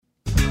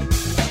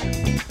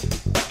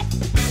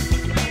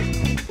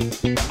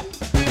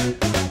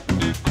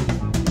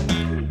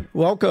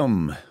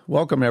Welcome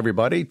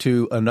everybody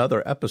to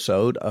another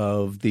episode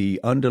of The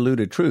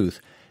Undiluted Truth.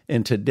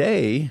 And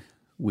today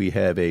we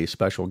have a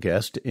special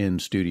guest in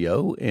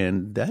studio,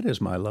 and that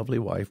is my lovely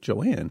wife,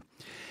 Joanne.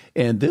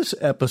 And this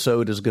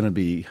episode is going to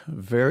be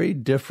very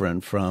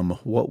different from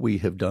what we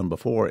have done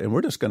before, and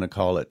we're just going to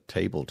call it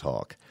Table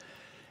Talk.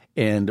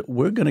 And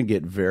we're going to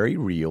get very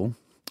real.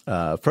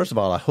 First of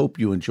all, I hope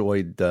you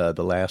enjoyed the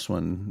last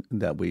one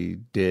that we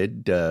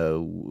did,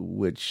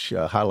 which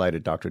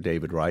highlighted Dr.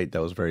 David Wright.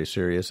 That was very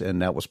serious,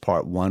 and that was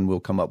part one.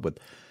 We'll come up with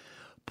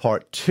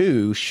part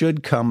two,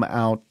 should come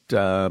out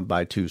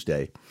by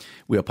Tuesday.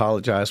 We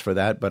apologize for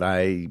that, but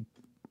I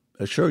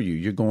assure you,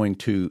 you're going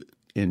to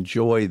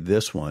enjoy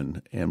this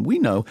one. And we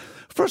know,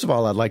 first of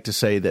all, I'd like to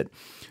say that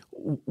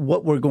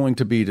what we're going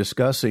to be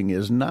discussing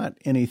is not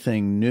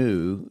anything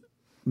new.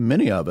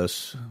 Many of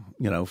us,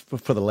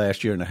 for the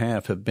last year and a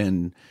half have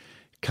been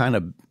kind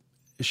of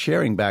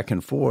sharing back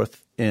and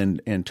forth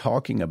and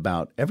talking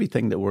about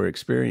everything that we're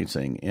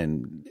experiencing.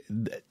 And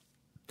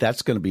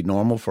that's going to be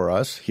normal for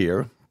us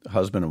here,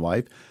 husband and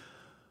wife.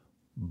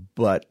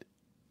 But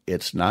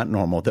it's not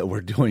normal that we're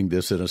doing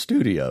this in a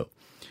studio.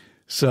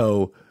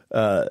 So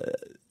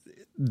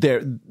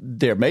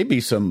there may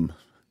be some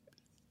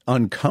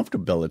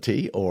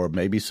uncomfortability or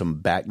maybe some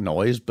back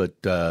noise,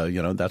 but,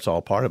 that's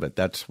all part of it.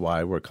 That's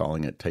why we're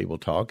calling it Table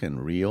Talk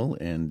and Real.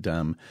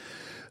 And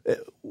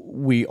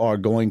we are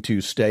going to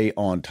stay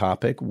on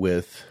topic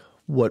with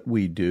what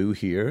we do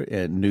here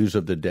and news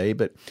of the day.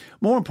 But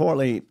more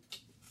importantly,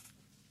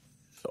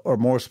 or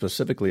more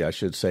specifically, I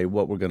should say,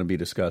 what we're going to be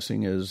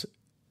discussing is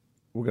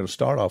we're going to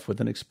start off with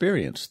an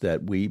experience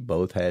that we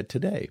both had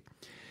today.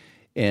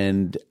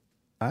 And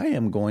I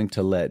am going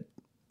to let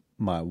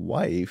my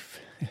wife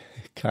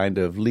kind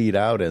of lead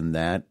out in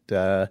that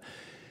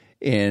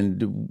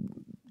and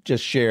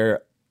just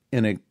share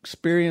an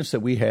experience that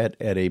we had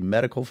at a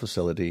medical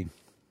facility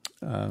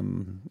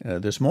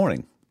this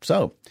morning.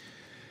 So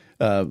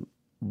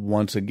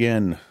once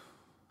again,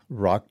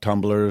 rock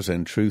tumblers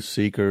and truth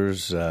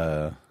seekers,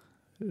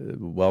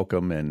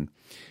 welcome. And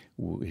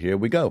here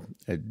we go.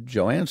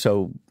 Joanne,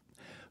 so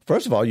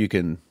first of all, you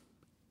can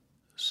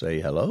say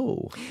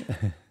hello.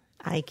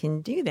 I can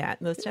do that,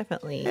 most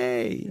definitely.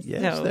 Hey,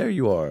 yes, so, there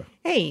you are.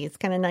 Hey, it's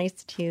kind of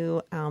nice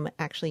to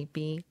actually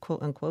be,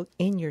 quote unquote,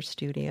 in your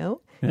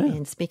studio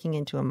and speaking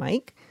into a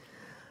mic.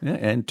 Yeah,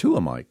 and to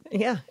a mic.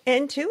 Yeah,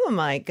 and to a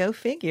mic. Go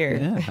figure.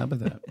 Yeah, how about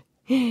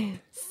that?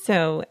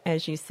 So,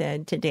 as you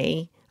said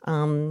today,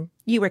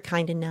 you were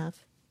kind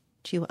enough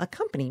to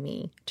accompany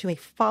me to a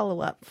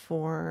follow-up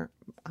for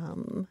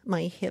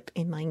my hip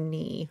and my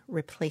knee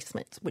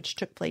replacements, which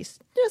took place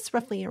just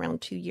roughly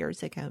around 2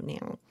 years ago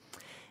now.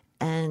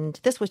 And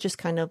this was just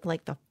kind of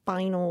like the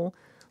final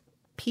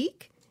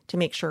peek to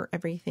make sure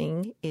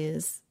everything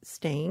is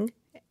staying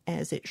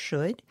as it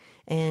should.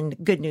 And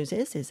good news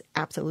is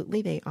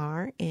absolutely they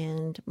are.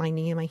 And my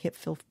knee and my hip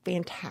feel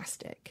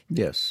fantastic.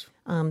 Yes.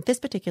 This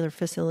particular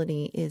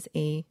facility is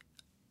a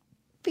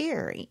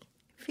very,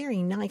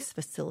 very nice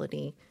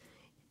facility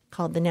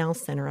called the Now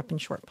Center up in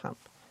Short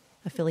Pump,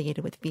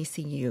 affiliated with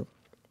VCU.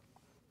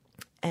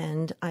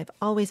 And I've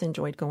always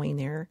enjoyed going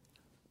there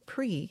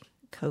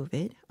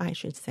pre-COVID, I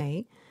should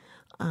say.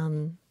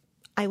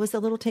 I was a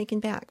little taken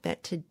back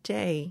that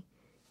today,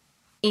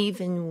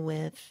 even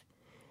with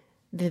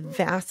the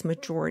vast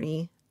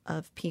majority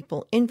of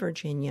people in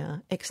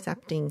Virginia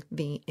accepting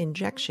the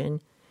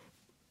injection,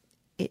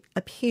 it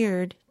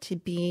appeared to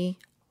be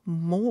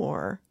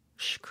more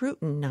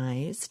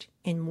scrutinized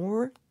and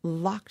more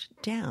locked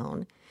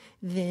down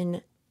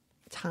than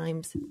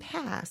times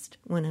past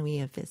when we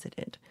have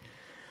visited.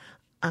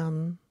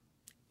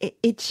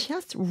 It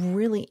just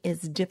really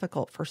is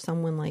difficult for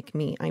someone like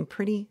me. I'm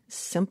pretty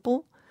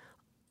simple.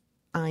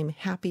 I'm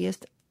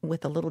happiest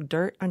with a little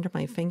dirt under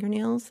my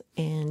fingernails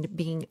and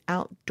being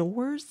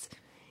outdoors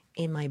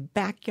in my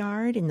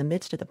backyard in the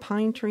midst of the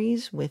pine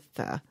trees with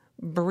the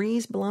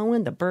breeze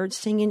blowing, the birds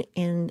singing,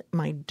 and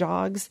my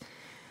dogs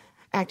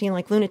acting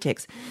like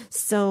lunatics.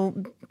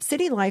 So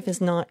city life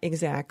is not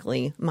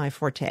exactly my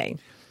forte.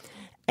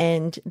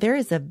 And there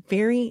is a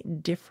very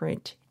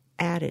different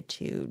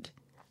attitude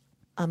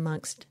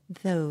amongst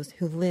those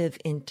who live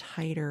in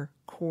tighter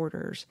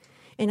quarters.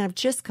 And I've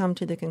just come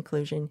to the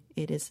conclusion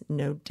it is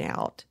no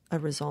doubt a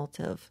result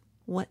of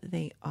what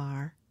they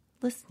are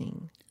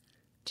listening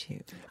to.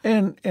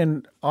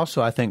 And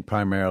also I think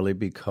primarily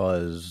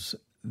because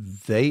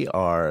they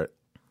are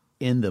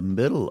in the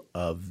middle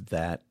of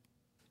that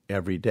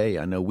every day.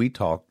 I know we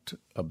talked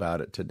about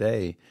it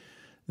today,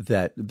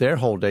 that their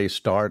whole day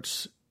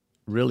starts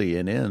really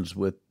and ends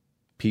with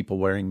people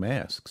wearing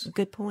masks.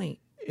 Good point.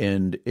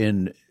 And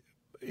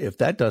if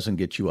that doesn't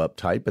get you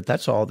uptight, but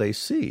that's all they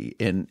see.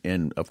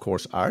 And of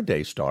course, our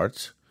day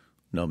starts,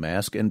 no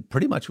mask, and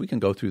pretty much we can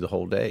go through the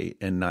whole day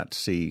and not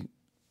see.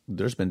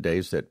 There's been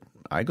days that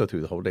I go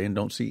through the whole day and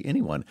don't see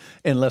anyone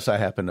unless I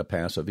happen to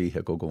pass a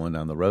vehicle going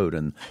down the road.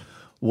 And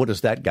what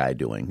is that guy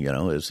doing?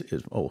 Is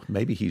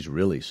maybe he's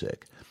really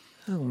sick.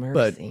 Oh,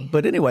 mercy.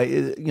 But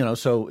anyway,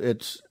 so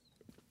it's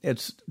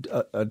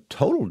a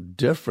total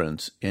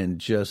difference in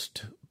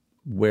just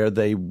where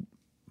they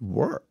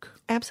work.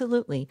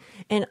 Absolutely.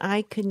 And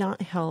I could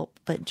not help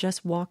but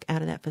just walk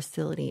out of that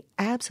facility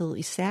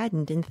absolutely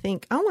saddened and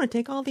think, I want to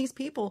take all these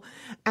people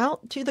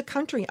out to the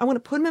country. I want to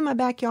put them in my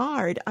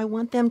backyard. I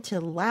want them to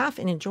laugh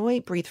and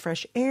enjoy, breathe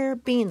fresh air,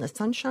 be in the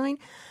sunshine.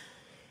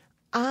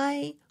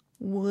 I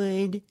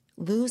would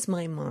lose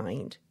my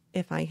mind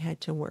if I had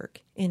to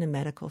work in a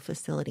medical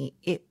facility.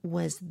 It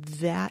was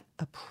that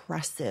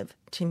oppressive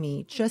to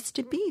me just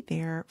to be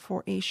there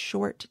for a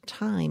short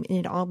time. And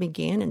it all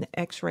began in the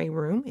x-ray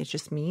room. It's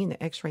just me and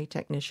the x-ray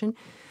technician.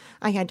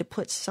 I had to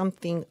put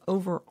something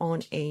over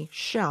on a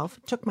shelf,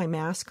 took my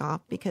mask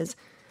off because,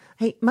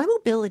 hey, my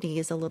mobility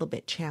is a little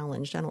bit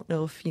challenged. I don't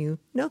know if you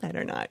know that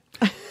or not.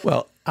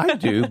 Well, I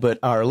do, but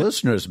our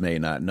listeners may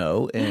not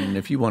know. And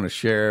if you want to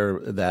share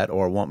that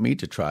or want me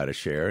to try to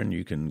share, and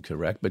you can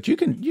correct, but you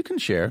can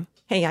share.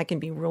 Hey, I can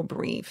be real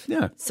brief.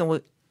 Yeah.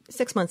 So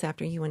 6 months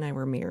after you and I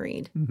were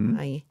married,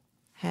 I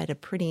had a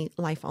pretty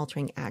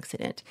life-altering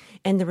accident.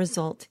 And the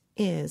result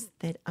is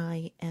that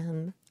I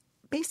am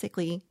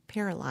basically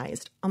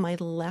paralyzed on my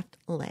left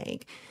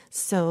leg.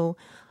 So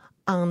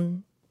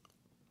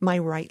my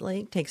right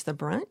leg takes the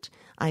brunt.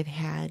 I've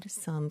had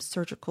some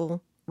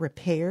surgical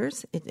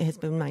repairs. It has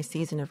been my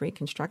season of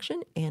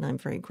reconstruction, and I'm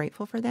very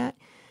grateful for that.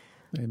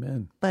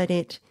 Amen.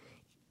 But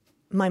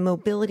my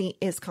mobility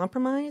is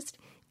compromised,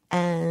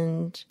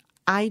 and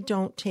I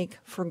don't take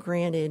for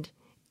granted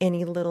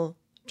any little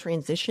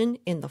transition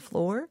in the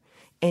floor,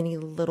 any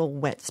little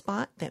wet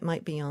spot that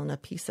might be on a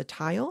piece of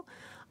tile.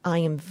 I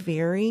am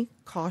very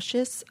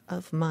cautious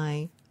of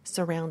my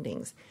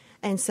surroundings.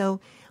 And so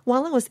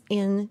while I was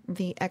in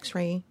the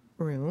x-ray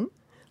room,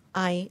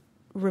 I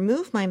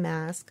remove my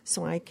mask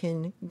so I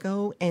can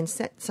go and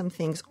set some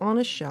things on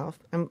a shelf.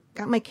 I've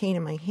got my cane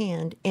in my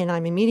hand, and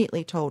I'm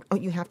immediately told, oh,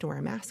 you have to wear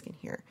a mask in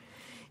here.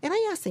 And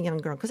I asked the young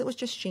girl, because it was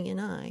just she and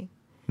I,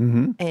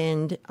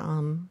 and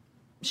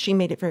she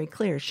made it very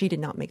clear she did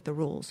not make the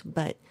rules,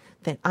 but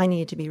that I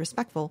needed to be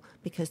respectful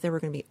because there were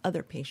going to be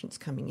other patients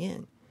coming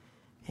in.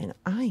 And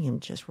I am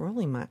just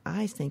rolling my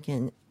eyes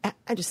thinking,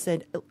 I just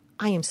said,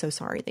 I am so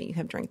sorry that you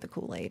have drank the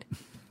Kool-Aid.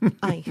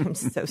 I am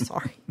so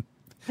sorry.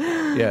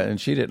 Yeah, and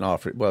she didn't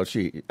offer. Well,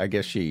 I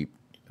guess she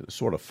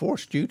sort of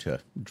forced you to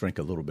drink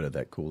a little bit of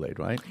that Kool-Aid,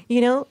 right?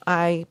 You know,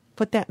 I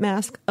put that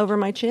mask over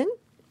my chin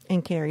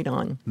and carried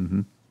on.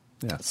 Mm-hmm.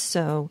 Yeah.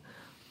 So,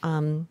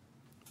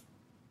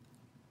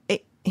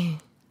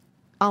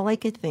 all I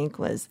could think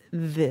was,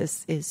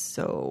 this is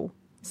so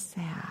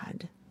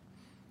sad.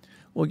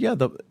 Well, yeah.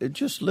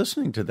 Just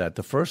listening to that,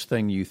 the first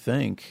thing you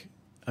think,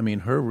 I mean,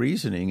 her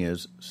reasoning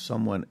is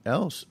someone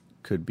else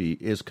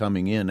is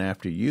coming in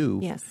after you.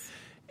 Yes.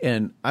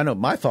 And I know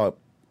my thought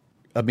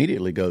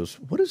immediately goes,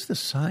 what is the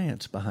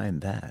science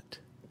behind that?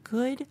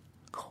 Good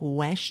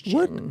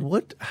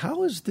question. How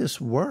does this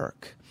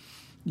work?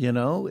 You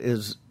know,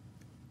 is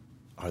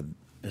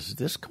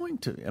this going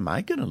to, am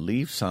I going to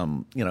leave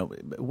some,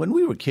 when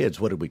we were kids,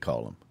 what did we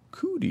call them?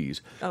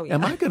 Cooties. Oh, yeah.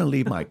 Am I going to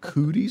leave my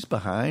cooties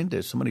behind?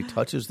 If somebody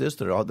touches this,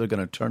 they're going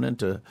to turn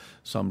into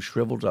some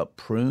shriveled up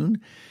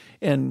prune.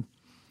 And,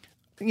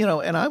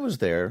 and I was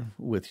there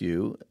with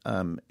you,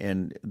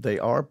 and they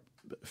are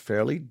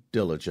fairly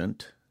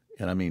diligent,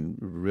 and I mean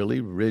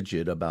really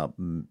rigid about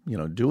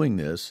doing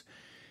this.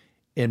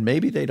 And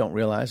maybe they don't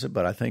realize it,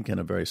 but I think in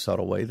a very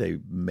subtle way they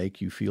make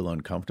you feel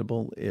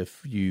uncomfortable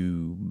if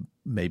you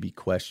maybe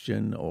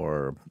question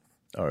or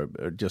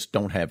just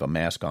don't have a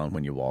mask on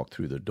when you walk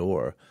through the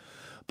door.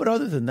 But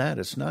other than that,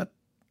 it's not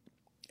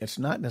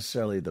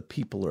necessarily the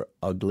people are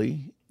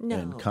ugly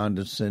and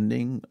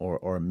condescending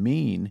or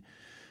mean.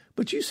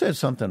 But you said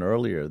something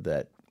earlier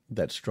that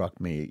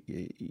struck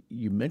me.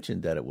 You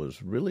mentioned that it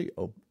was really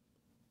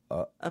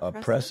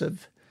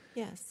oppressive.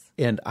 Yes.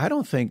 And I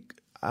don't think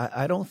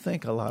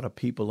a lot of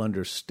people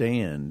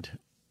understand,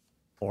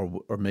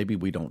 or maybe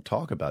we don't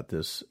talk about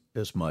this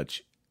as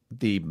much,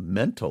 the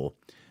mental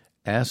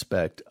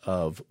aspect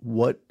of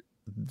what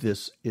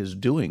this is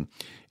doing.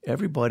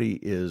 Everybody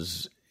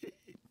is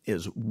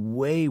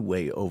way,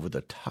 way over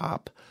the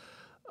top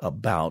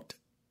about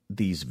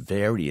these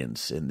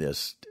variants in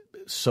this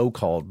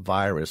so-called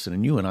virus.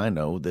 And you and I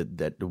know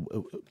that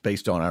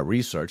based on our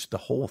research, the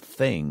whole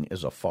thing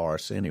is a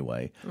farce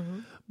anyway.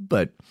 Mm-hmm.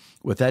 But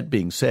with that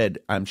being said,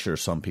 I'm sure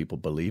some people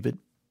believe it,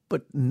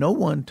 but no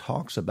one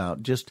talks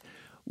about just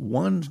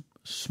one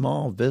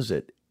small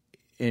visit,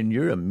 and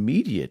your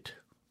immediate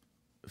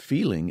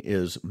feeling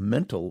is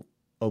mental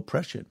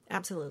oppression.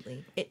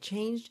 Absolutely. It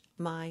changed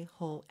my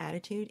whole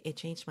attitude. It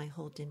changed my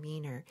whole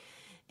demeanor.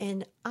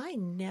 And I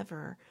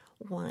never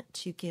want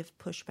to give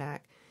pushback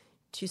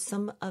to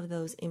some of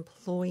those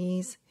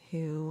employees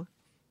who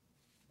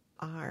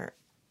are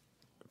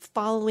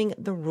following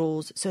the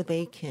rules so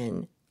they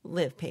can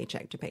live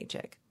paycheck to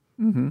paycheck.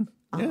 Mm-hmm.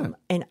 Yeah.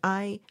 And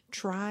I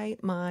try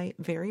my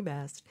very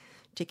best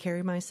to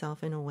carry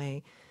myself in a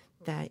way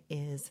that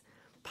is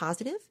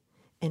positive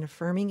and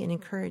affirming and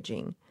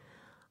encouraging.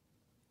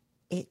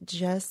 It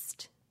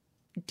just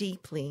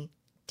deeply,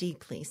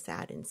 deeply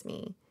saddens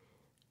me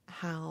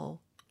how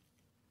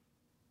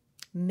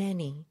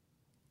many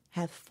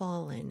have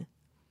fallen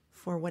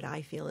for what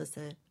I feel is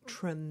a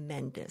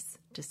tremendous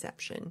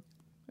deception.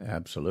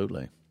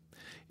 Absolutely.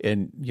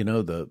 And, you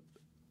know,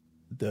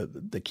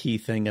 the key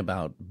thing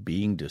about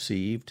being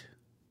deceived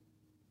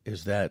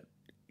is that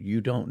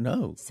you don't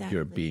know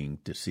you're being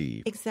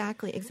deceived.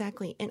 Exactly.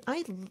 And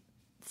I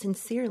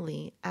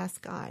sincerely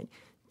ask God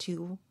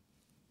to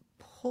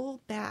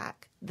pull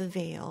back the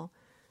veil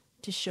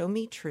to show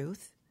me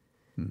truth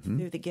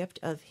through the gift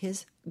of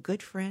his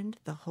good friend,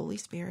 the Holy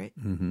Spirit.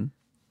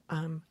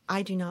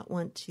 I do not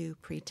want to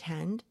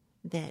pretend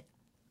that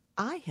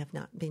I have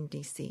not been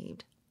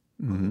deceived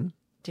on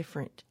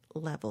different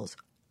levels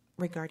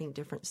regarding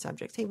different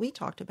subjects. Hey, we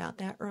talked about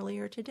that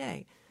earlier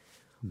today.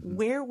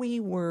 Where we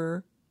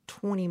were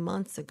 20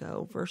 months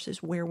ago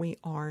versus where we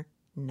are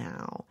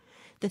now.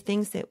 The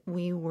things that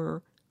we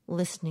were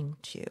listening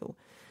to,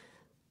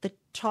 the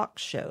talk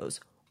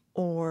shows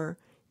or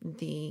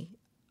the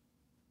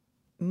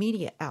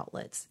media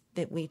outlets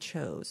that we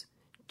chose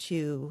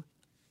to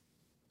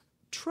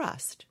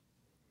trust.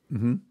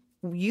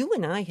 You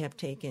and I have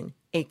taken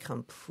a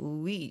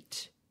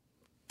complete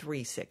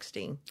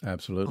 360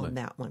 Absolutely. on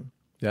that one.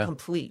 Yeah.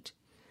 Complete.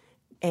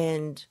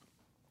 And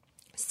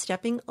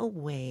stepping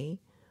away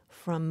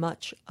from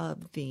much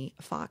of the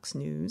Fox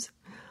News,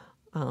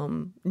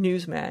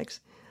 Newsmax,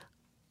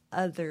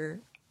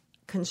 other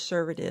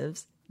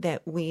conservatives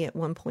that we at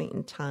one point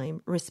in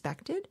time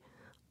respected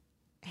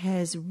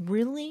has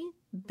really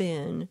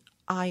been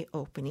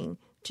eye-opening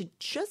to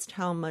just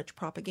how much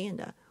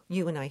propaganda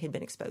you and I had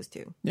been exposed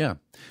to. Yeah.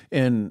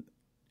 And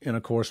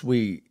of course,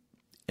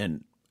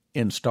 in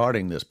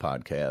starting this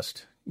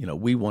podcast, you know,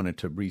 we wanted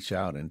to reach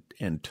out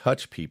and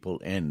touch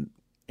people and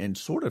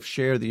sort of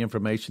share the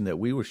information that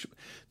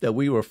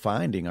we were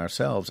finding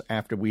ourselves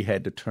after we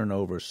had to turn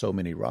over so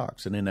many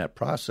rocks. And in that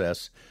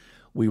process,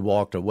 we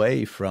walked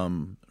away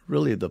from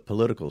really the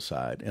political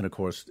side. And of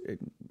course,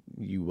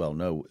 you well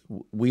know,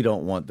 we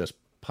don't want this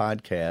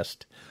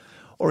podcast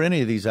or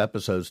any of these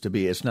episodes to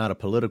be, it's not a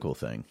political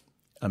thing.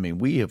 I mean,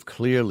 we have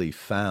clearly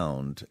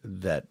found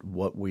that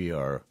what we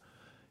are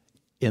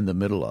in the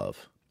middle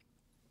of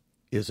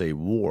is a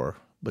war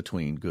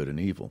between good and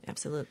evil.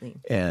 Absolutely.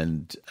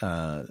 And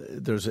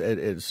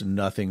it's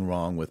nothing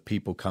wrong with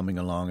people coming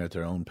along at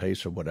their own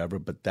pace or whatever,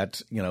 but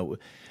that's, you know,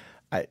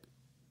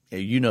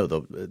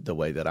 the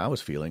way that I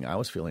was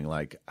feeling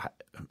like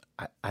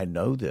I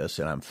know this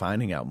and I'm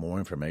finding out more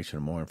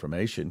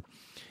information.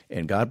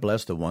 And God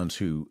bless the ones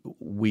who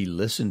we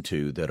listen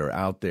to that are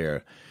out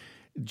there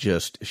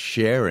just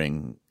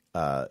sharing.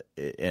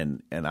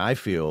 And I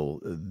feel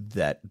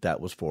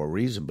that was for a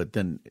reason. But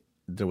then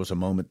there was a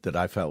moment that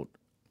I felt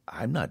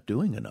I'm not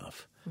doing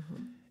enough.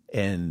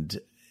 And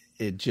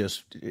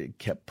it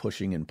kept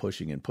pushing and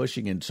pushing and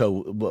pushing. And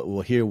so,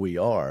 well, here we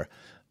are.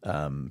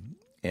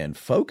 And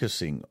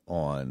focusing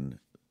on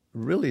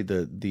really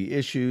the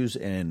issues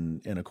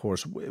and of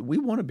course we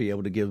want to be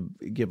able to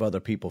give other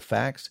people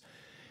facts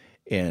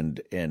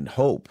and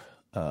hope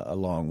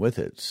along with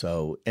it.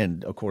 So,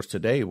 and of course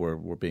today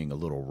we're being a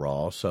little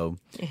raw. So,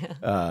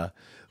 yeah.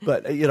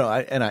 But you know,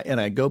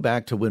 I go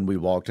back to when we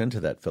walked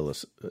into that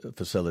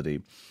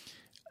facility.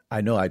 I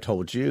know I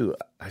told you,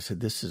 I said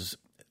this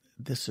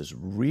is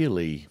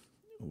really,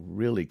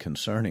 really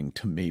concerning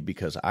to me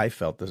because I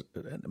felt this,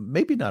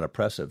 maybe not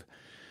oppressive.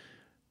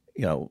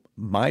 You know,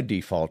 my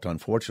default,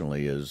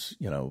 unfortunately, is,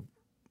 you know,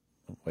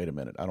 wait a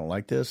minute, I don't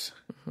like this.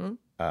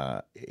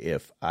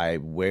 If I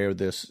wear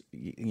this,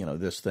 you know,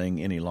 this thing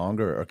any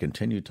longer or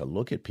continue to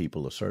look at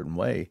people a certain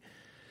way,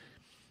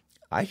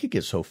 I could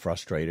get so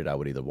frustrated I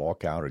would either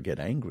walk out or get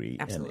angry.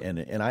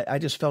 Absolutely. And I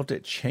just felt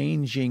it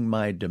changing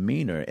my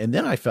demeanor. And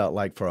then I felt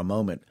like for a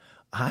moment,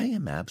 I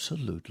am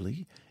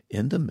absolutely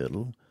in the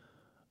middle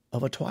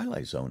of a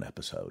Twilight Zone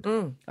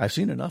episode. I've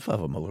seen enough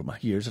of them over my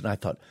years, and I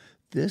thought,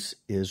 this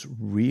is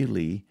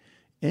really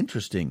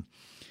interesting.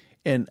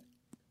 And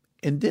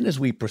then as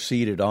we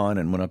proceeded on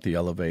and went up the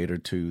elevator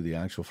to the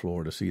actual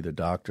floor to see the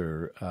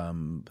doctor,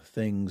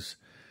 things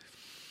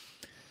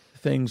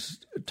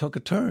took a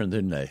turn,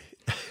 didn't they?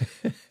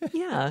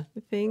 Yeah,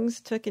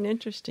 things took an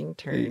interesting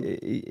turn.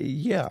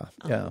 Yeah.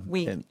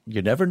 And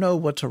you never know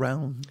what's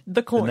around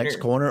the next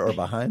corner or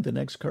behind the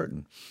next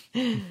curtain.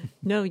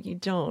 No, you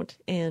don't.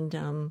 And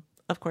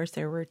of course,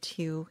 there were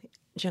two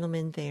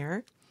gentlemen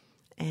there,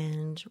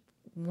 and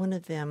one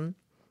of them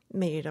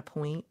made it a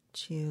point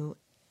to,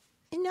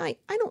 and I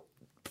don't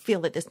feel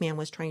that this man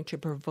was trying to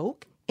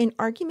provoke an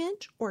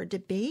argument or a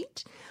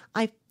debate.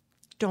 I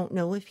don't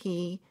know if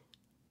he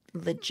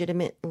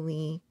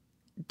legitimately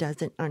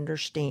doesn't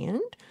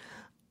understand,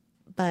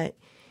 but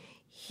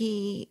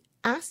he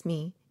asked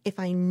me if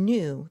I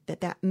knew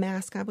that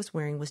mask I was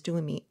wearing was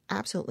doing me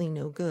absolutely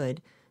no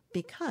good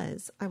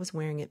because I was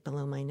wearing it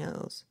below my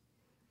nose.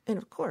 And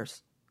of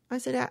course, I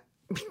said,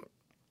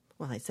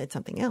 I said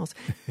something else.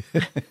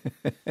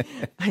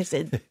 I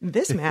said,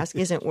 this mask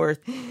isn't worth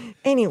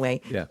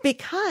anyway,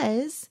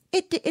 because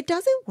it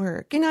doesn't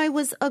work. And I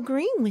was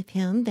agreeing with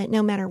him that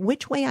no matter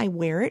which way I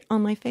wear it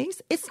on my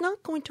face, it's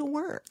not going to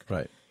work.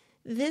 Right.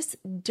 This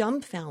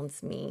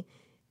dumbfounds me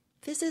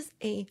This is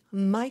a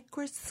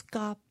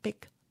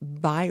microscopic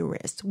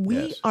virus.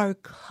 We Yes. are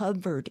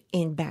covered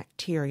in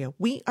bacteria.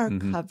 We are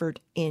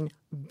covered in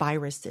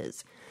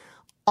viruses.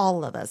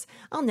 All of us.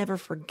 I'll never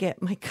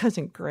forget my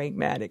cousin Greg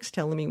Maddox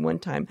telling me one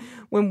time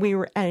when we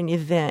were at an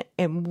event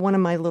and one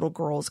of my little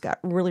girls got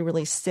really,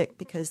 really sick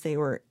because they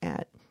were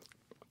at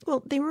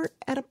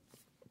a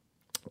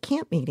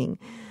camp meeting,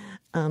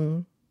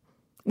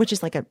 which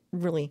is like a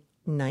really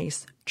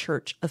nice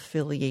church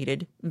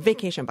affiliated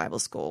vacation Bible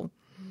school.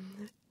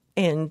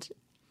 And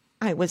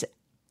I was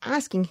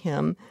asking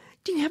him,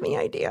 do you have any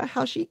idea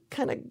how she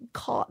kind of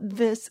caught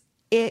this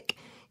ick?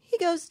 He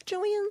goes,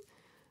 Joanne,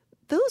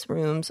 those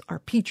rooms are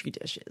petri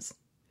dishes.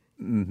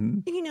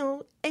 And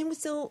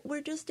so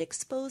we're just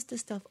exposed to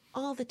stuff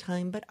all the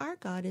time. But our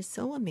God is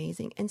so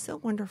amazing and so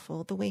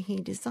wonderful the way he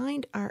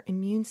designed our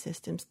immune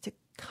systems to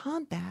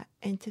combat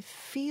and to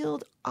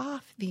field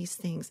off these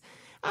things.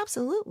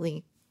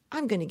 Absolutely.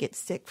 I'm going to get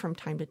sick from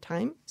time to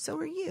time. So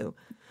are you.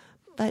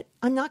 But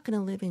I'm not going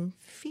to live in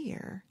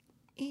fear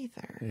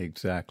either.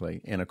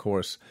 Exactly. And of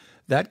course,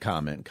 that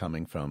comment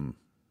coming from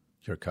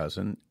your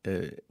cousin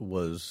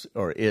was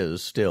or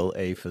is still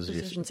a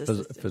physician's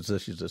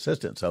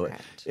assistant. So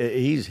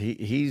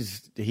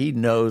he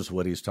knows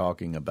what he's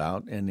talking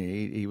about, and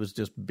he was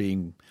just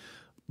being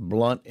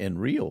blunt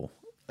and real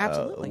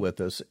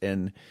with us.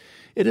 And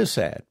it is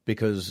sad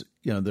because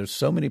there's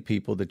so many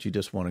people that you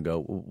just want to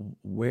go,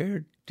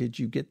 where did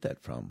you get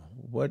that from?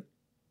 What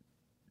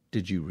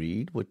did you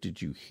read? What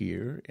did you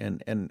hear?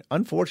 And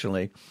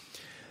unfortunately,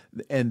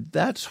 and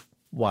that's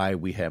why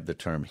we have the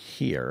term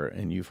here,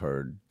 and you've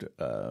heard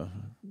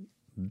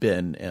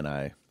Ben and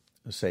I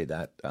say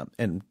that.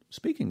 And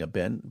speaking of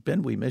Ben,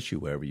 we miss you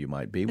wherever you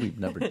might be. We've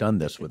never done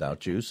this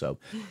without you, so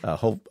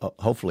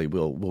hopefully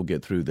we'll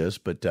get through this.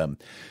 But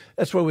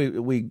that's where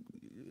we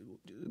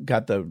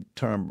got the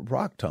term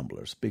rock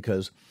tumblers,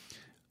 because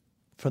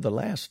for the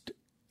last,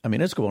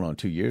 it's going on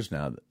 2 years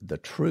now, the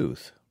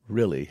truth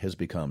really has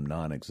become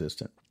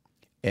non-existent.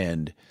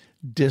 And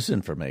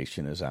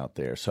disinformation is out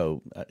there.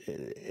 So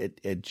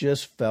it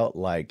just felt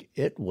like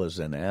it was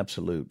an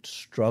absolute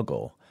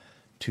struggle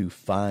to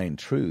find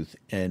truth.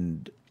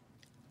 And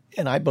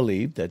I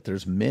believe that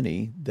there's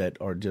many that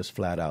are just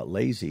flat out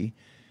lazy,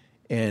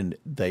 and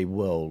they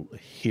will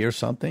hear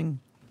something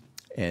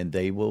and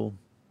they will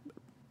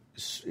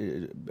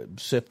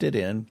sift it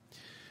in,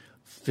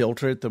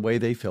 filter it the way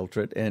they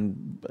filter it,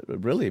 and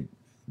really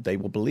they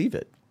will believe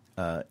it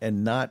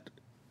and not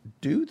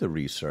do the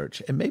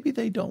research. And maybe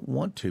they don't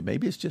want to.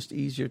 Maybe it's just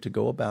easier to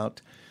go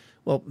about,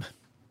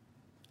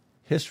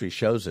 history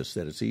shows us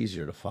that it's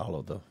easier to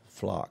follow the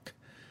flock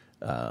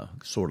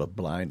sort of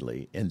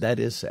blindly, and that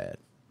is sad.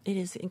 It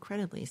is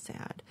incredibly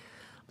sad.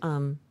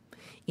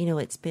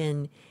 It's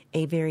been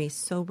a very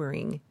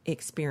sobering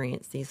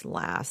experience these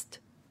last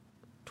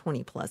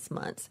 20 plus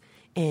months.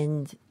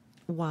 And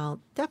while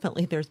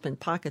definitely there's been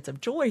pockets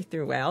of joy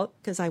throughout,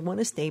 because I want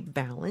to stay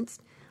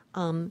balanced,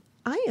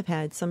 I have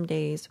had some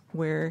days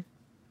where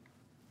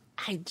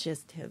I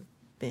just have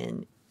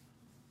been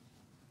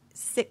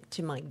sick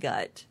to my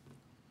gut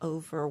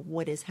over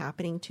what is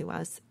happening to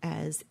us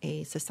as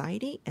a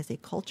society, as a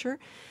culture,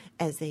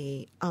 as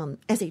a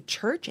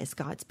church, as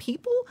God's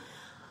people,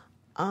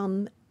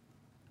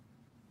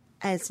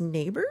 as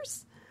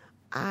neighbors.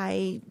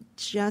 I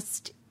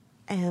just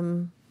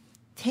am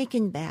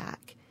taken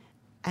back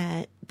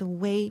at the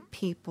way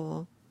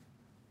people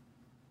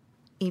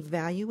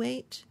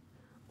evaluate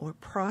or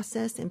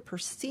process and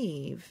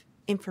perceive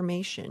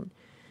information.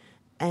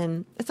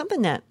 And it's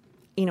something that,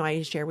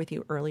 I shared with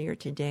you earlier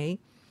today.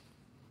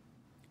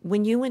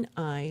 When you and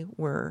I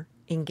were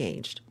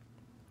engaged,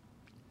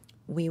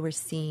 we were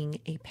seeing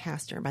a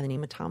pastor by the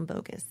name of Tom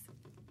Bogus,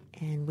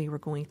 and we were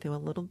going through a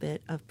little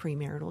bit of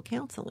premarital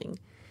counseling.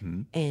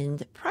 Mm-hmm.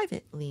 And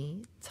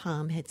privately,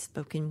 Tom had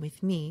spoken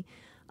with me.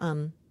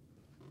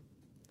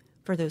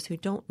 For those who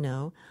don't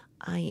know,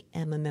 I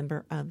am a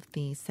member of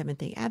the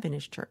Seventh-day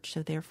Adventist Church,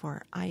 so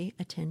therefore I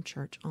attend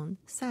church on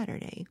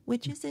Saturday,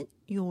 which isn't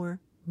your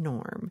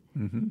norm.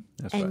 Mm-hmm.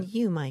 That's and right.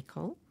 you,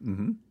 Michael,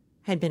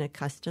 had been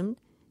accustomed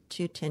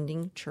to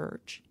attending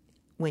church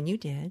when you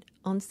did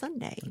on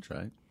Sunday. That's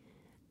right.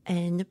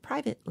 And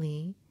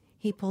privately,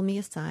 he pulled me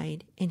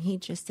aside and he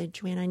just said,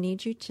 Joanne, I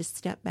need you to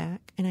step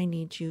back and I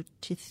need you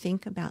to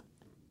think about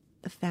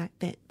the fact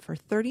that for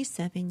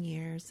 37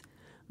 years,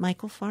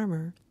 Michael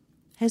Farmer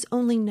has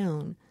only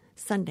known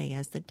Sunday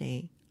as the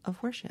day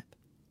of worship.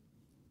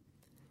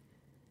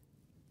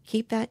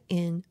 Keep that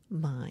in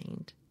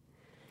mind.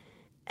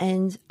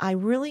 And I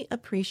really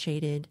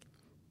appreciated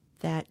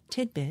that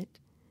tidbit.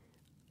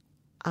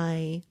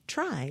 I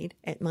tried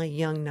at my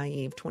young,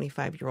 naive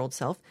 25-year-old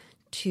self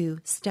to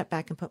step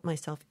back and put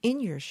myself in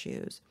your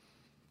shoes.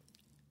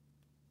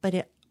 But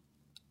it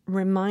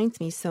reminds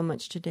me so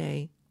much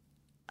today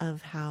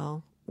of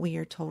how we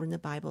are told in the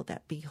Bible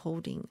that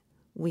beholding,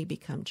 we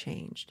become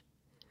changed.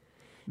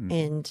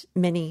 And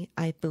many,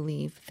 I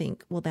believe,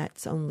 think, well,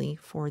 that's only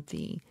for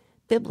the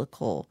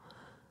biblical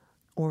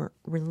or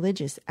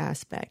religious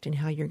aspect and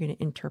how you're going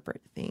to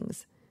interpret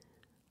things.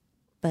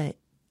 But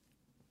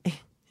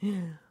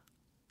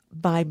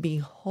by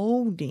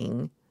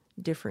beholding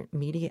different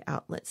media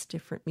outlets,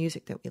 different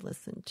music that we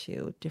listen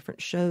to,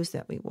 different shows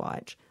that we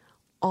watch,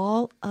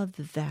 all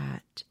of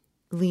that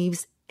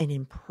leaves an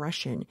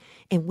impression,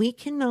 and we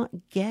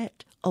cannot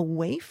get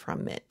away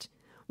from it.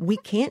 We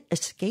can't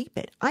escape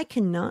it. I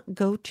cannot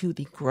go to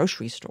the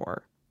grocery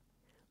store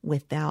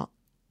without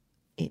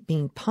it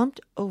being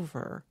pumped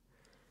over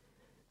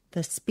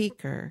the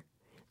speaker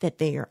that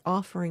they are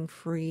offering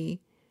free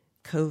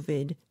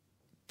COVID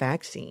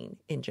vaccine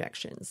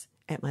injections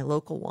at my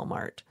local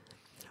Walmart,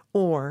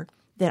 or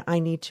that I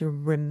need to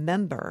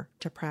remember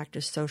to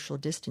practice social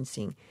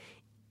distancing.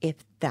 If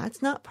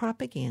that's not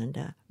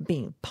propaganda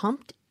being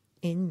pumped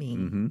in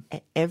me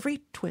at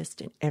every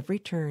twist and every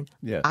turn,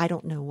 Yes. I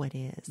don't know what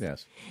is.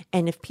 Yes.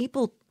 And if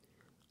people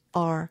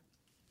are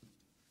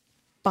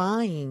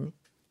buying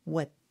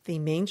what the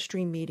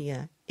mainstream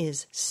media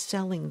is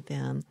selling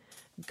them,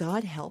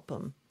 God help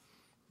them.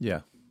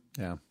 Yeah.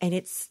 Yeah. And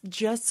it's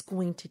just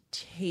going to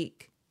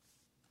take,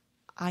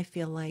 I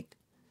feel like,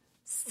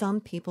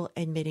 some people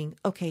admitting,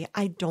 okay,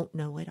 I don't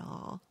know it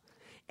all,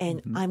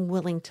 and I'm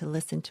willing to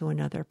listen to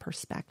another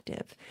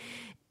perspective.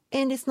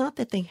 And it's not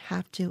that they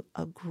have to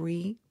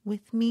agree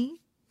with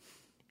me.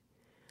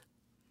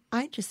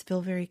 I just feel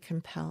very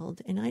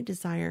compelled, and I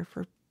desire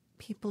for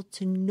people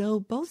to know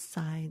both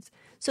sides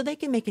so they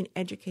can make an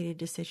educated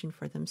decision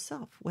for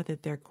themselves, whether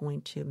they're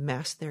going to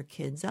mask their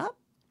kids up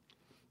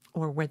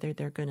or whether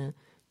they're going to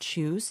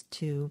choose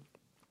to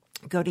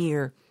go to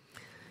your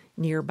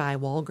nearby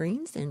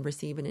Walgreens and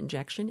receive an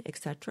injection,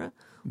 etc.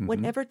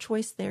 Whatever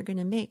choice they're going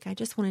to make, I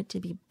just want it to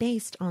be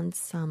based on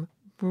some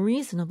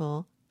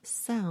reasonable,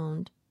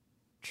 sound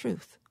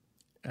truth.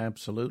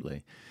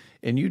 Absolutely.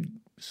 And you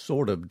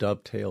sort of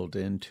dovetailed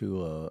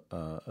into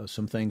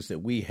some things that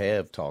we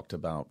have talked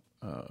about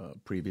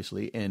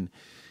previously. And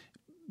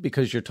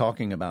because you're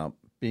talking about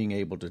being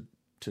able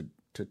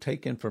to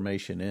take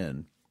information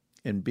in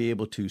and be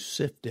able to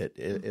sift it,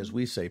 as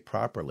we say,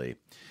 properly.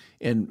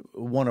 In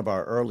one of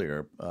our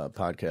earlier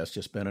podcasts,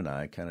 just Ben and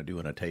I kind of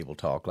doing a table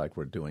talk like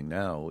we're doing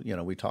now,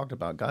 we talked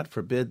about, God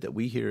forbid that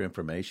we hear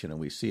information and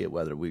we see it,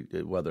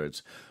 whether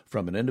it's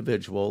from an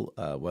individual,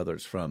 whether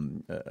it's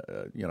from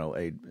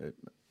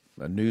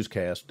a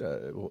newscast,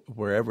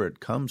 wherever it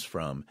comes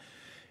from.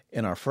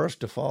 And our first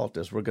default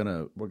is we're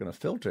gonna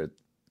filter it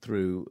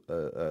through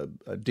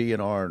a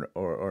DNR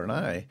or an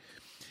I,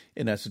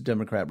 and that's a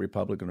Democrat,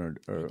 Republican,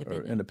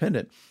 or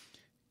independent.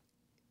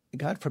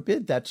 God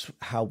forbid that's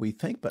how we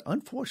think, but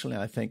unfortunately,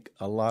 I think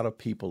a lot of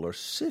people are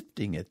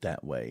sifting it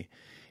that way.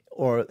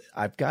 Or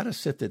I've got to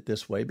sift it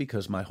this way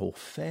because my whole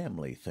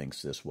family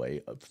thinks this way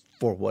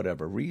for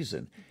whatever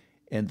reason.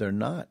 And they're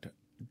not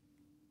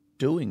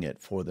doing it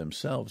for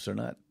themselves. They're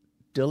not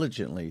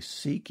diligently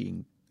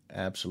seeking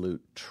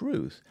absolute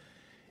truth.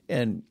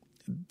 And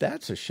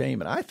that's a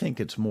shame. And I think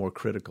it's more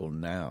critical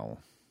now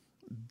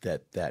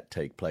that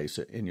take place.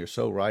 And you're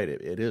so right.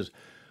 It is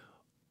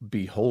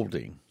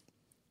beholding.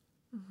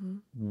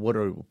 What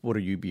are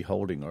you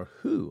beholding, or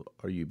who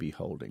are you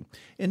beholding?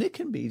 And it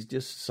can be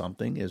just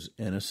something as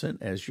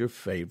innocent as your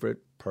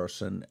favorite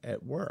person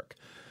at work.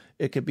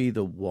 It could be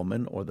the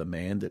woman or the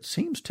man that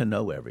seems to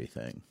know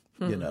everything,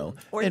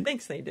 or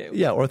thinks they do.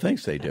 Yeah, or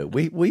thinks they do.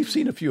 We've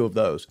seen a few of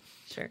those.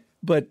 Sure.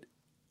 But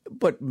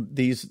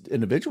these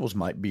individuals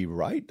might be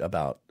right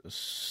about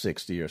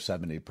 60 or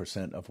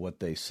 70% of what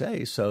they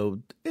say.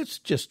 So it's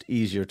just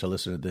easier to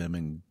listen to them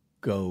and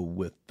go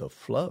with the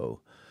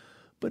flow.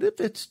 But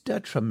if it's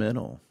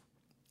detrimental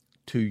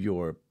to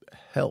your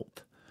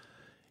health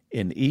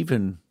and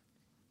even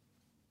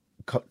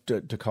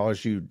to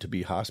cause you to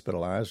be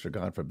hospitalized or,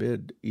 God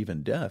forbid,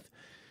 even death,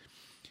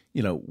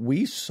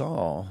 we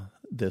saw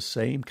the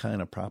same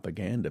kind of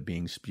propaganda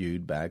being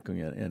spewed back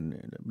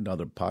in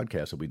another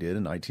podcast that we did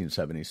in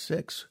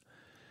 1976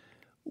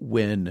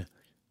 when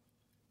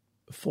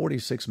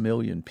 46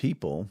 million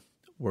people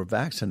were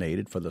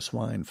vaccinated for the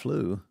swine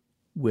flu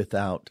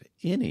without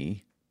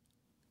any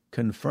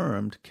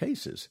confirmed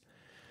cases.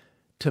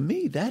 To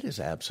me, that is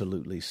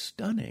absolutely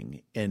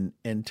stunning. And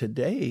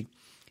today,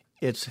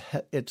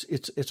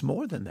 it's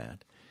more than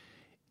that.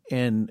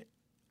 And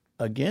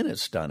again,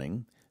 it's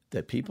stunning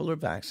that people are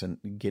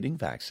getting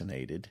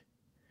vaccinated,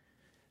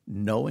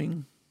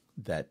 knowing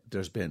that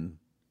there's been,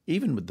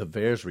 even with the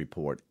VAERS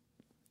report,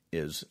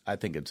 I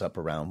think it's up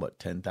around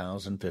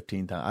 10,000,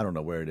 15,000. I don't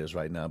know where it is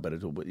right now,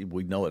 but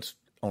we know it's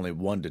only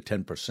 1 to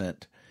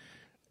 10%.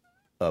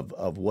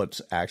 Of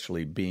what's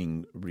actually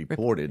being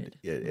reported.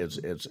 It's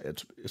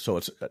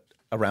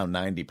around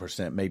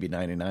 90%, maybe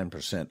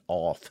 99%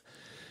 off.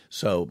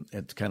 So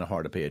it's kind of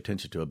hard to pay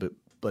attention to it.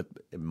 But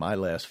in my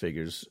last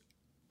figures,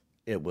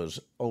 it was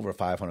over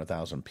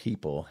 500,000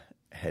 people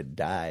had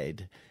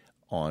died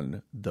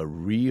on the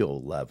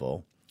real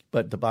level.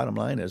 But the bottom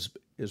line is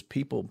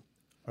people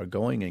are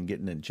going and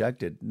getting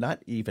injected,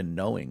 not even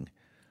knowing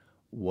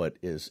what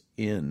is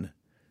in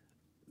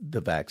the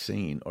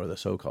vaccine or the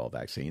so-called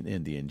vaccine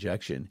in the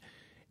injection.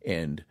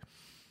 And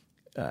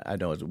I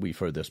know we've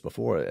heard this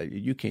before,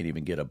 you can't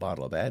even get a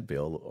bottle of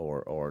Advil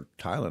or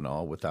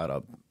Tylenol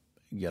without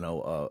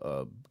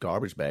a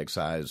garbage bag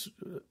size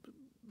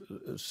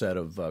set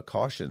of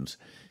cautions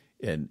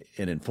and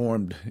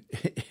informed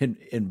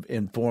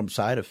informed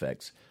side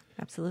effects.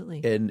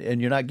 Absolutely.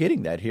 And you're not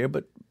getting that here,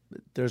 but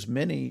there's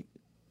many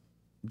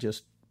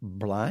just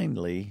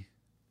blindly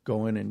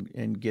going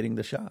and getting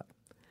the shot.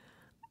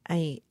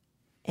 I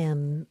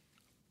am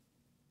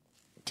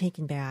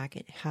taken back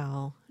at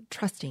how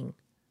trusting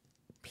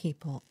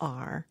people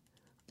are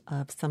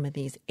of some of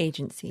these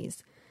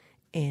agencies.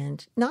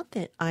 And not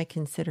that I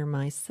consider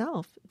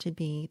myself to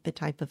be the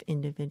type of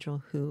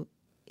individual who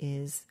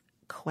is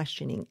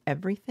questioning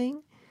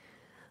everything.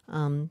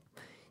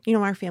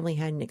 Our family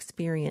had an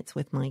experience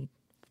with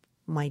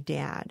my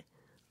dad.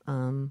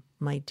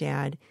 My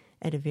dad,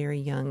 at a very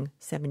young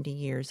 70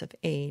 years of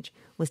age,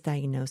 was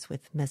diagnosed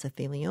with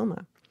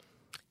mesothelioma.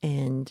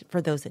 And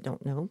for those that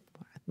don't know,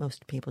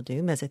 most people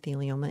do,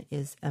 mesothelioma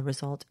is a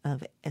result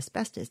of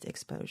asbestos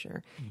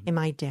exposure. Mm-hmm. And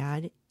my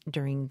dad,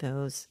 during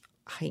those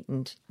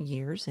heightened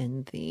years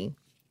in the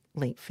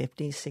late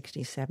 50s,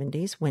 60s,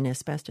 70s, when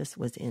asbestos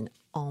was in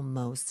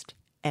almost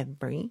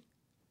every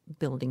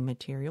building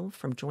material,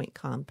 from joint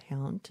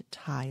compound to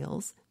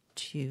tiles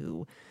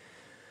to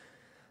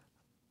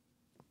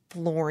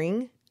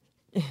flooring.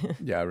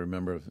 Yeah, I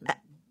remember.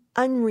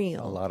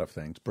 Unreal. A lot of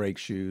things. Brake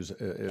shoes,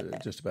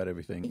 just about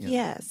everything.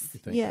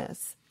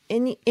 Yes.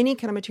 Any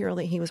kind of material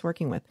that he was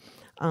working with.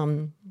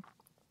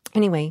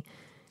 Anyway,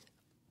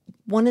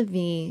 one of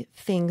the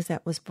things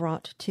that was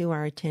brought to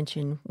our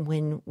attention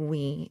when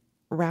we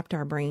wrapped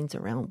our brains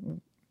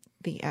around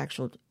the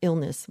actual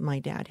illness my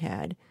dad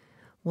had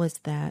was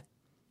that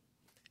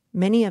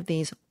many of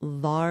these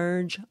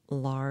large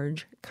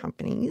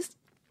companies,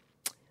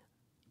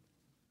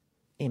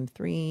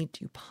 M3,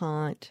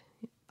 DuPont,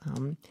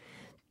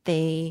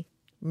 they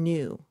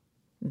knew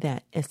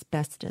that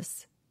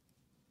asbestos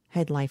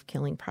had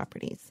life-killing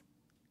properties.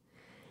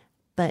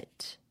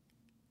 But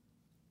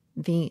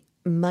the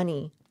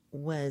money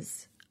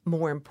was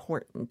more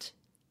important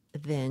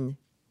than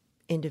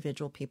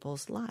individual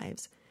people's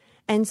lives.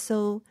 And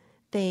so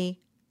they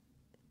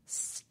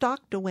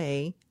stocked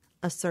away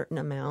a certain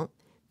amount,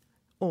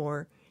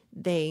 or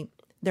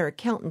their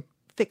accountant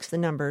fixed the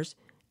numbers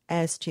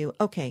as to,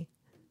 okay,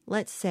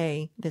 let's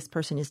say this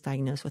person is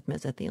diagnosed with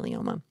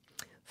mesothelioma.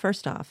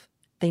 First off,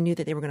 they knew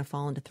that they were going to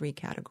fall into three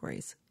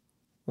categories.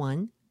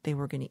 One, they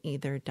were going to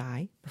either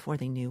die before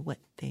they knew what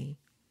they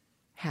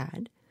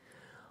had,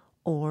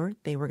 or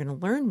they were going to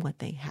learn what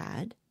they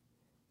had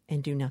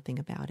and do nothing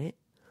about it,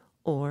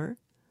 or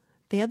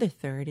the other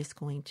third is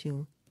going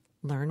to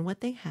learn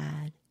what they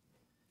had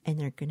and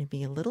they're going to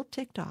be a little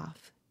ticked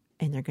off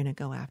and they're going to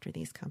go after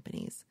these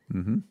companies.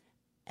 Mm-hmm.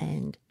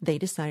 And they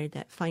decided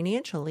that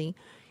financially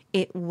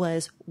it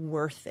was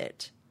worth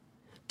it.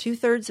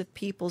 2/3 of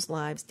people's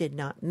lives did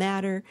not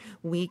matter.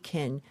 We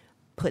can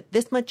put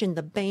this much in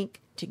the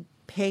bank to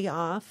pay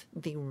off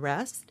the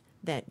rest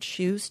that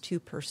choose to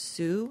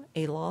pursue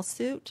a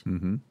lawsuit.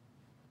 Mm-hmm.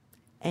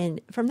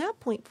 And from that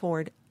point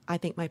forward, I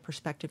think my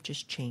perspective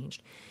just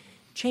changed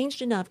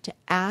enough to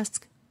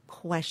ask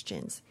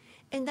questions.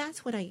 And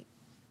that's what I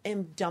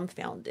am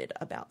dumbfounded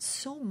about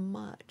so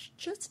much.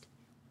 Just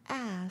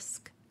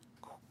ask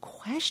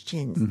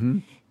questions. Mm-hmm.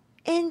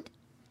 And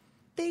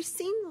they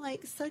seem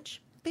like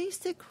such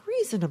basic,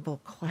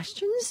 reasonable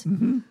questions.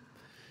 Mm-hmm.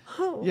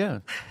 Oh. Yeah.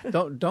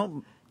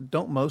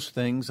 Don't most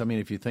things, I mean,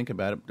 if you think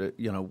about it,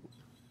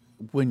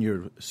 when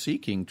you're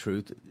seeking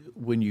truth,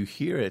 when you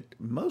hear it,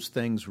 most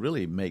things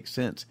really make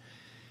sense.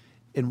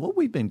 And what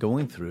we've been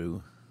going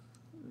through,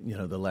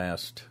 the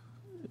last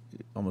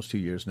almost 2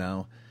 years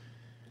now,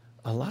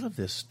 a lot of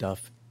this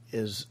stuff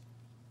is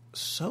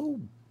so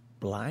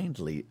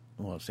blindly,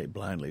 well, I'll say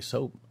blindly,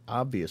 so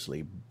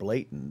obviously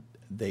blatant.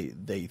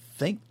 They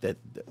think that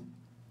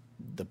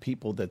the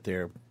people that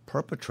they're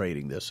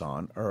perpetrating this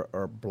on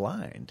are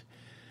blind.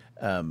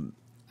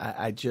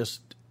 I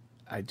just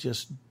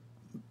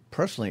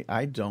personally,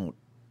 I don't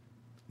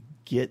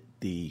get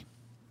the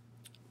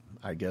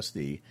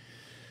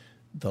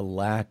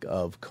lack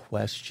of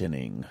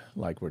questioning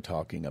like we're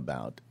talking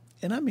about.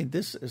 And I mean,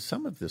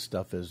 some of this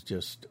stuff is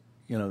just,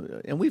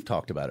 and we've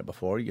talked about it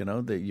before,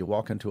 that you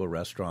walk into a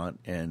restaurant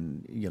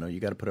and, you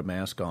got to put a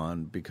mask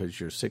on because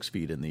you're 6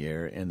 feet in the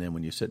air. And then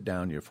when you sit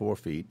down, you're 4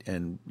 feet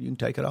and you can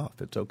take it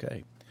off. It's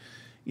okay.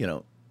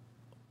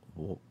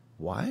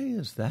 Why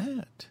is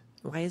that?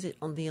 Why is it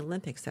on the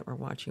Olympics that we're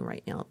watching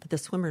right now that the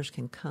swimmers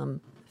can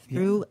come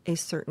through a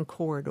certain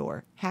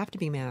corridor, have to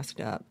be masked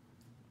up,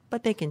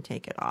 but they can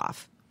take it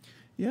off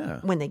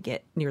when they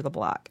get near the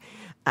block?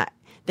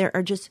 There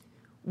are just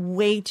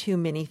way too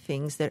many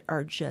things that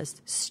are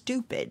just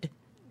stupid,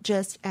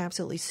 just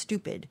absolutely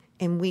stupid.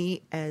 And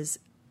we as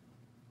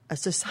a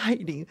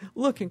society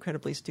look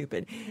incredibly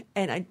stupid.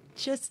 And I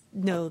just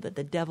know that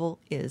the devil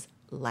is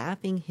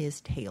laughing his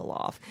tail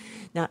off.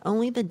 Not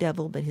only the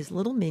devil, but his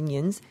little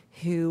minions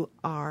who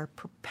are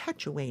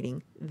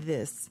perpetuating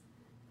this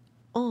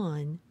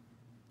on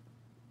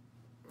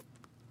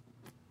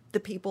the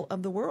people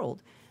of the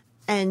world.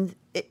 And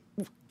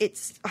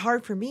it's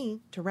hard for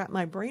me to wrap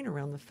my brain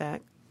around the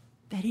fact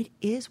that it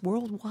is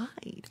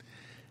worldwide.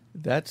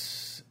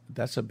 That's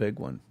a big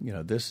one.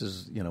 This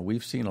is,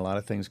 we've seen a lot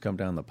of things come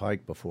down the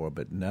pike before,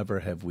 but never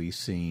have we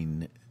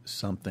seen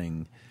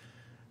something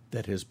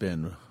that has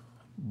been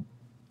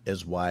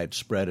as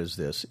widespread as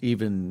this.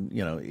 Even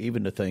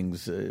the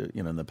things,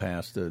 in the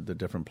past, the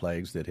different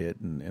plagues that hit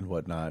and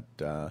whatnot.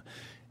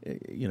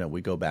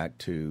 We go back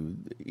to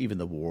even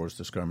the wars,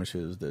 the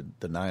skirmishes, the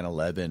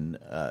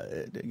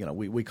 9/11.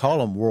 We call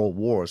them world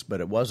wars,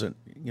 but it wasn't.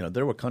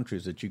 There were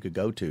countries that you could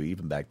go to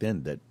even back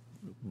then that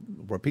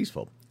were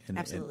peaceful and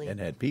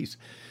had peace.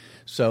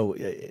 So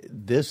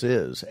this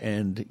is,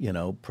 and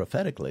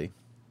prophetically,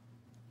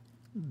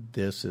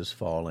 this is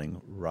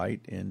falling right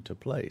into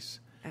place.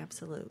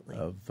 Absolutely.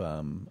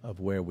 Of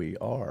where we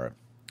are.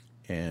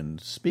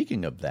 And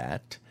speaking of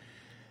that,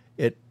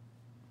 it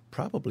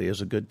probably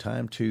is a good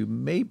time to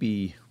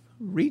maybe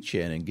reach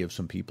in and give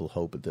some people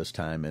hope at this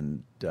time.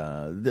 And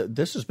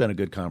this has been a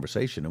good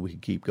conversation, and we can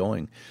keep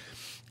going.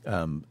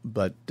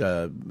 But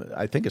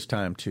I think it's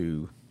time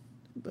to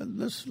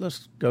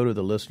let's go to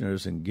the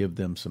listeners and give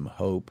them some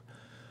hope,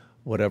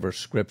 whatever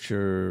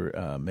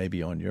scripture may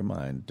be on your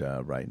mind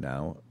right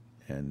now,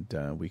 and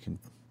we can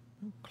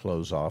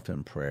close off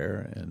in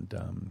prayer. And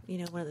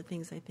one of the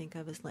things I think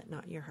of is let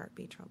not your heart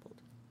be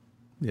troubled.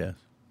 Yes.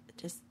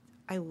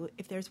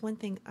 If there's one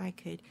thing I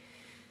could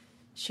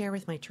share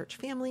with my church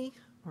family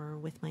or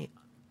with my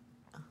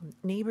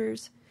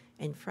neighbors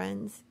and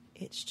friends,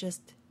 it's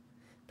just,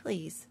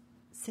 please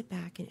sit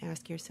back and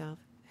ask yourself,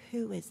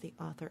 who is the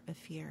author of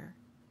fear?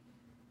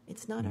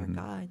 It's not our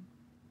God.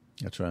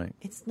 That's right.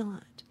 It's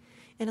not.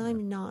 And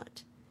I'm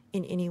not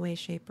in any way,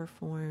 shape, or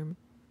form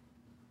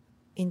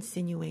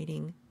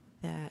insinuating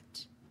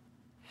that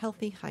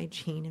healthy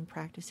hygiene and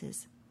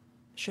practices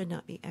should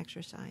not be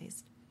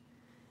exercised.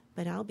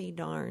 But I'll be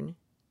darned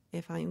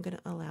if I'm going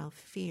to allow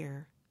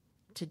fear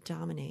to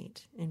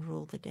dominate and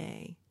rule the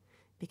day,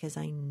 because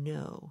I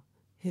know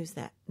who's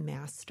that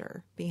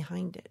master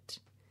behind it.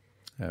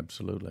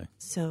 Absolutely.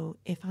 So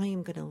if I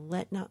am going to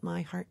let not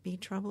my heart be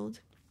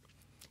troubled,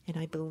 and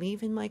I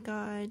believe in my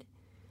God,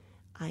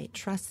 I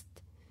trust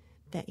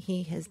that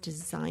He has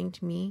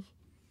designed me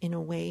in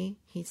a way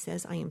He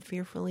says I am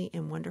fearfully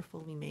and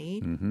wonderfully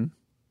made. Mm-hmm.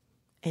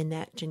 And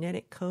that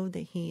genetic code that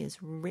He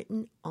has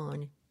written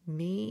on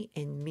me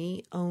and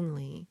me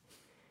only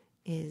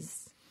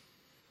is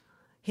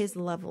His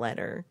love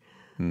letter.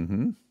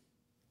 Mm-hmm.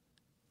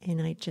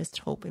 And I just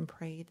hope and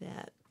pray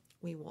that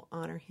we will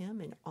honor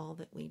Him in all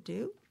that we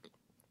do.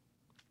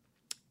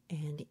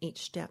 And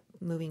each step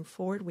moving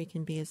forward, we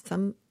can be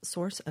some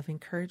source of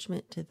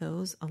encouragement to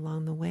those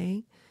along the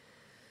way.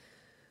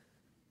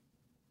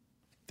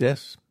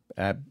 Yes,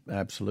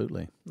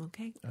 absolutely.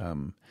 Okay.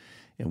 And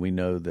we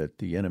know that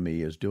the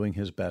enemy is doing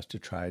his best to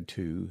try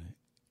to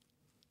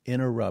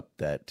interrupt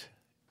that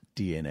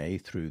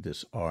DNA through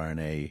this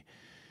RNA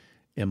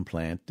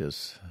implant,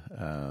 this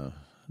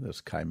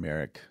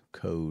chimeric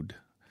code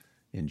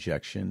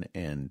injection,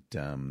 and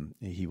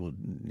he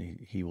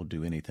will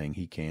do anything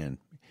he can.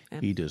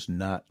 Absolutely. He does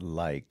not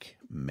like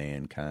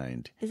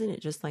mankind. Isn't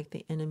it just like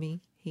the enemy?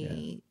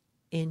 He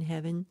in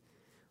heaven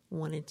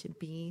wanted to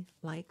be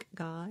like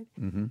God,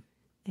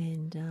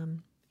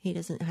 and he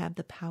doesn't have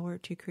the power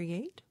to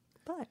create.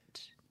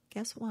 But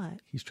guess what?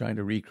 He's trying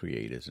to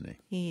recreate, isn't he?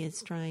 He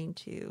is trying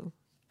to.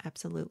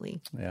 Absolutely.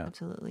 Yeah.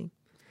 Absolutely.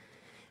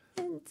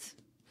 And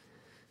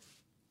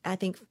I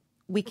think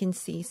we can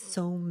see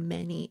so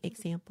many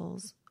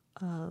examples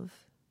of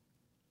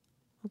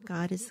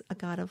God is a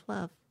God of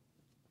love.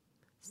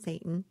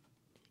 Satan,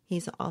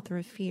 he's the author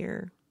of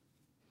fear.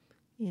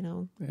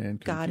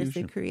 And God is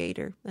the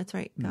creator. That's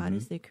right. God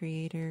is the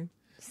creator.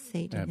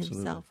 Satan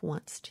himself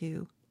wants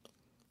to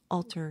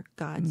alter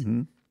God's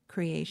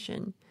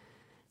creation.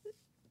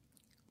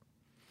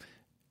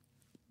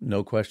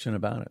 No question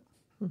about it.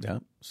 Yeah.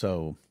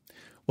 So,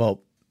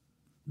 well,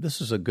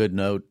 this is a good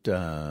note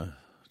to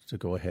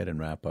go ahead and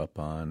wrap up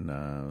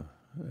on.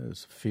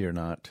 Is fear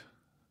not.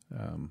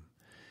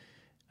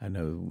 I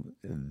know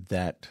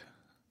that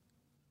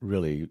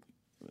really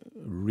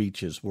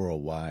reaches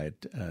worldwide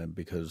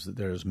because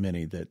there's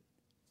many that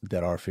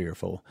are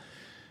fearful.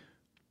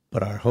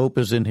 But our hope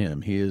is in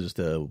Him. He is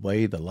the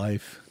way, the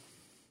life,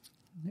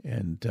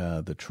 and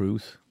the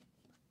truth.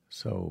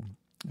 So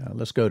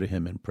let's go to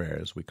Him in prayer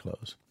as we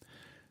close.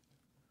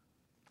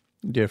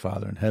 Dear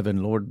Father in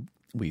heaven, Lord,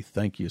 we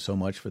thank You so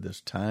much for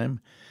this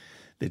time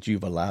that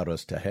You've allowed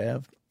us to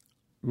have.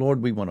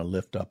 Lord, we want to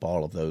lift up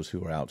all of those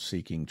who are out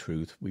seeking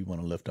truth. We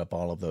want to lift up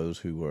all of those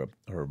who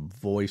are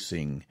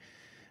voicing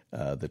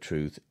the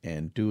truth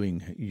and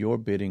doing Your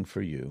bidding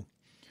for You.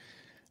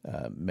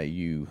 May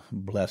You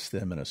bless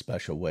them in a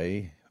special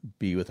way.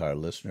 Be with our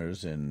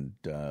listeners and,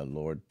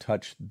 Lord,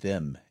 touch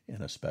them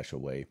in a special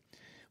way.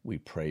 We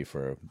pray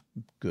for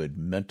good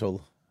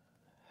mental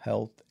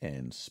health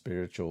and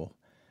spiritual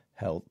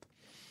health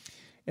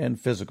and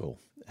physical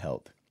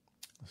health.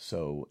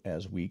 So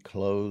as we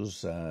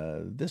close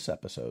this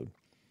episode,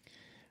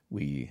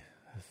 we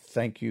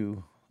thank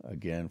You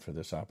again for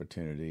this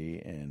opportunity,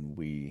 and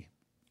we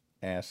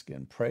ask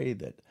and pray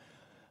that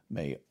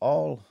May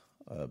all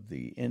of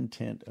the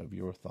intent of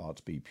your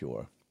thoughts be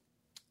pure.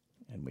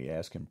 And we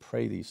ask and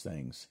pray these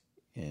things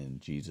in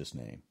Jesus'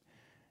 name.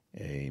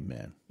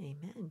 Amen.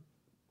 Amen.